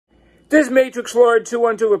This Matrix Lord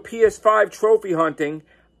 212 with PS5 trophy hunting.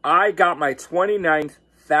 I got my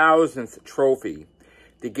 29,000th trophy.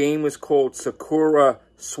 The game was called Sakura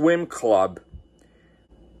Swim Club.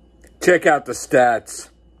 Check out the stats.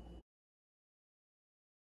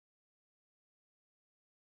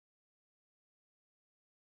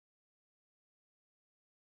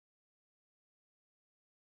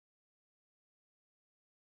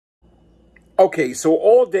 Okay, so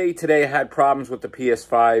all day today I had problems with the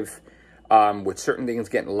PS5, with certain things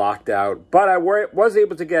getting locked out. But I was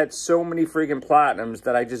able to get so many friggin' platinums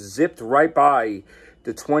that I just zipped right by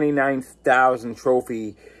the 29,000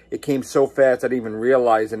 trophy. It came so fast I didn't even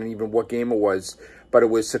realize and even what game it was. But it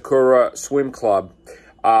was Sakura Swim Club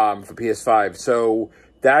for PS5. So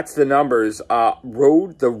that's the numbers. The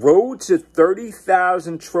road to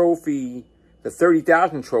 30,000 trophy, the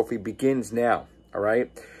 30,000 trophy begins now. All right.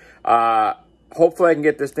 Hopefully I can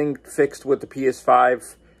get this thing fixed with the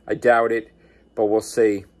PS5. I doubt it, but we'll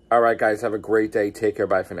see. All right, guys, have a great day. Take care.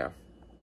 Bye for now.